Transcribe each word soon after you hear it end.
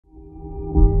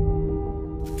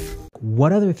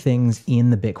what other things in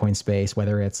the Bitcoin space,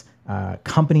 whether it's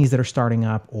companies that are starting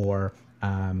up or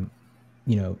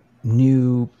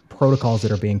new protocols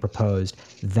that are being proposed,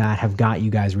 that have got you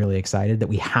guys really excited that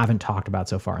we haven't talked about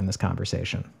so far in this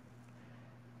conversation?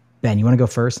 Ben, you want to go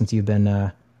first since you've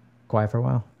been quiet for a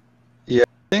while? Yeah,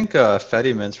 I think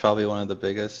Fedimint's probably one of the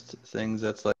biggest things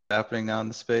that's like happening now in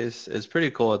the space. It's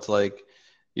pretty cool. It's like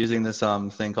using this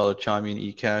thing called a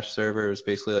Chaumian eCash server. It's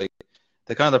basically like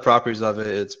the kind of the properties of it.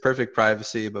 It's perfect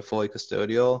privacy but fully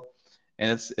custodial,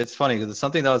 and it's funny because it's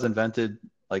something that was invented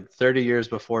like 30 years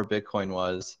before Bitcoin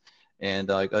was, and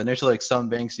like initially like some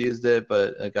banks used it,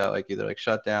 but it got like either like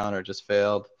shut down or just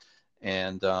failed.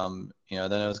 And then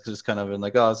it was just kind of been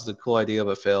like, oh, this is a cool idea,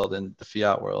 but failed in the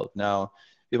fiat world. Now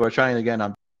people are trying it again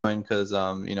on Bitcoin because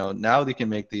now they can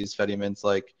make these Fedimints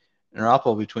like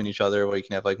interoperable between each other, where you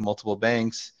can have like multiple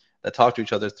banks that talk to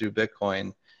each other through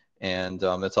Bitcoin, and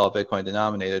it's all Bitcoin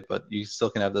denominated, but you still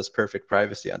can have this perfect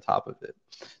privacy on top of it.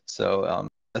 So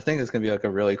I think it's going to be like a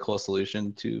really cool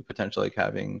solution to potentially like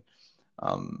having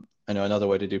another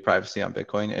way to do privacy on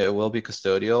Bitcoin. It will be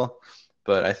custodial,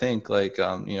 but I think like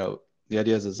the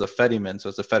idea is it's a Fedimint, so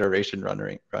it's a federation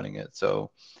running it.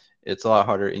 So it's a lot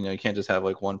harder. You can't just have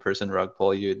like one person rug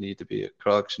pull. You need to be a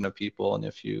collection of people, and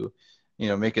if you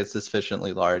make it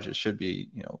sufficiently large, it should be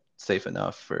safe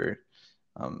enough for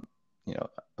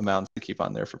amounts to keep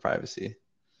on there for privacy.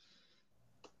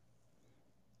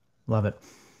 Love it.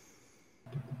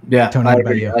 Yeah, Tony, what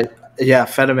about you? Yeah,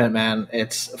 Fedimint, man.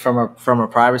 It's from a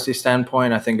privacy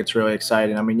standpoint, I think it's really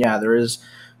exciting. I mean, yeah, there is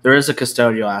a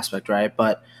custodial aspect, right?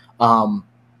 But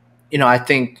I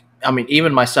think, I mean,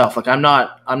 even myself, like I'm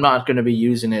not going to be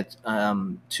using it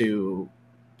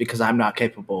because I'm not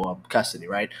capable of custody,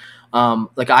 right?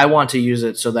 Like I want to use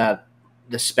it so that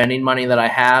the spending money that I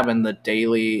have and the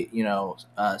daily,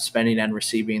 spending and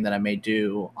receiving that I may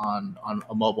do on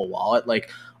a mobile wallet, like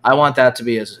I want that to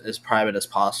be as private as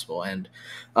possible. And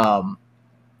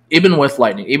even with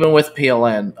Lightning, even with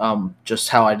PLN, just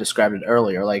how I described it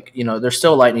earlier, like, there's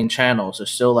still Lightning channels. There's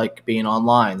still like being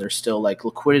online. There's still like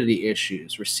liquidity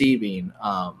issues, receiving.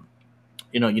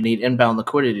 You need inbound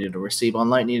liquidity to receive on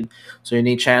Lightning. So you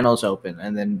need channels open,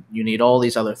 and then you need all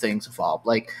these other things involved.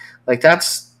 Like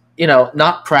that's,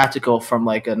 not practical from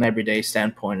like an everyday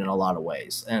standpoint in a lot of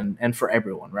ways, and for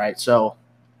everyone, right? So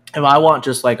if I want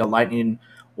just like a Lightning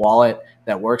wallet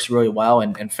that works really well,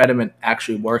 and Fedimint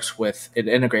actually it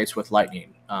integrates with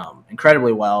Lightning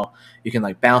incredibly well. You can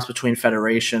like bounce between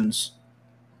federations,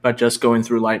 but just going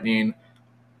through Lightning.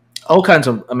 All kinds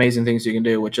of amazing things you can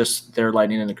do with just their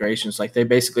Lightning integrations. Like they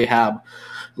basically have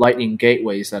Lightning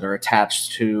gateways that are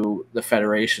attached to the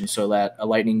federation, so that a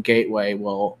Lightning gateway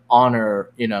will honor,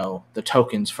 the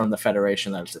tokens from the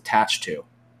federation that it's attached to.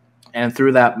 And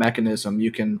through that mechanism,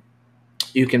 you can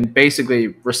basically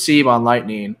receive on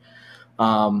Lightning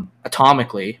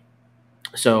atomically.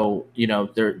 So,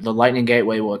 the Lightning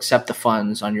gateway will accept the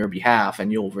funds on your behalf,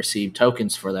 and you'll receive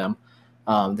tokens for them,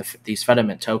 these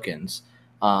Fedimint tokens.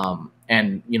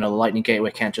 And the Lightning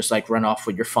gateway can't just like run off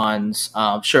with your funds.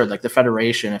 Sure, like the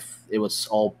federation, if it was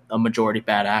all a majority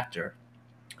bad actor,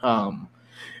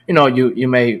 you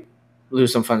may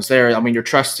lose some funds there. I mean, you're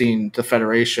trusting the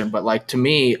federation, but like to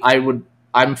me,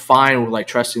 I'm fine with like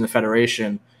trusting the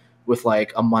federation with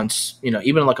like a month's,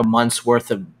 even like a month's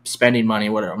worth of spending money,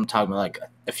 whatever I'm talking about, like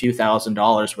a few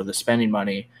 $1,000s worth of spending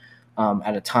money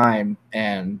at a time,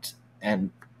 and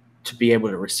to be able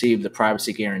to receive the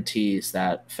privacy guarantees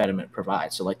that Fedimint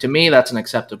provides. So like to me, that's an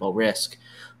acceptable risk.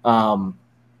 And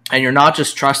you're not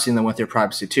just trusting them with your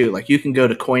privacy too. Like you can go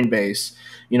to Coinbase,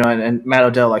 and Matt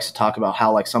Odell likes to talk about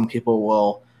how like some people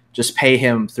will just pay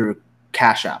him through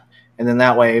Cash App. And then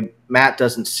that way Matt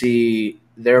doesn't see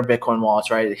their Bitcoin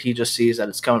wallets, right? He just sees that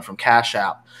it's coming from Cash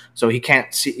App. So he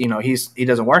can't see, he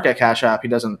doesn't work at Cash App. He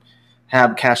doesn't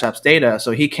have Cash App's data. So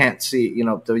he can't see,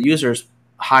 the users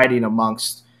hiding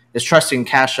is trusting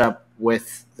Cash App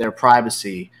with their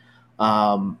privacy.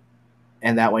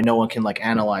 And that way no one can like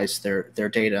analyze their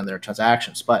data and their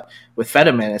transactions. But with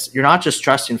Fedimint, you're not just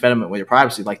trusting Fedimint with your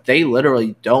privacy. Like they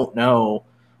literally don't know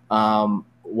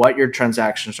what your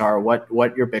transactions are, what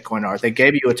your Bitcoin are. They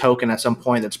gave you a token at some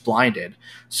point that's blinded.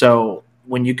 So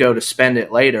when you go to spend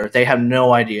it later, they have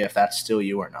no idea if that's still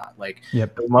you or not. Like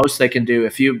the most they can do,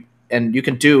 and you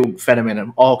can do Fedimint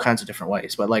in all kinds of different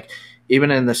ways, but like even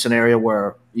in the scenario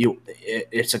where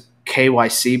it's a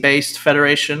KYC based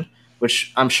federation,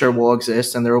 which I'm sure will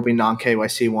exist, and there will be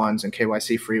non-KYC ones and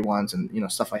KYC free ones,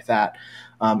 and stuff like that.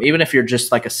 Even if you're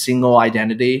just like a single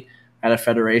identity at a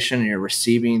federation and you're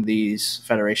receiving these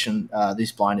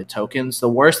these blinded tokens, the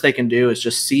worst they can do is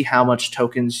just see how much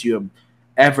tokens you have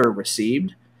ever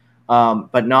received,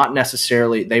 but not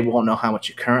necessarily, they won't know how much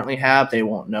you currently have. They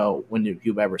won't know when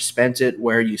you've ever spent it,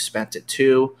 where you spent it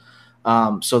to.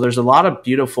 So there's a lot of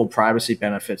beautiful privacy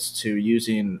benefits to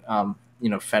using,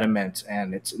 Fedimint,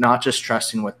 and it's not just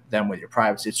trusting them with your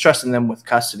privacy, it's trusting them with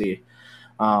custody.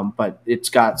 But it's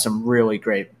got some really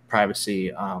great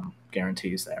privacy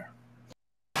guarantees there.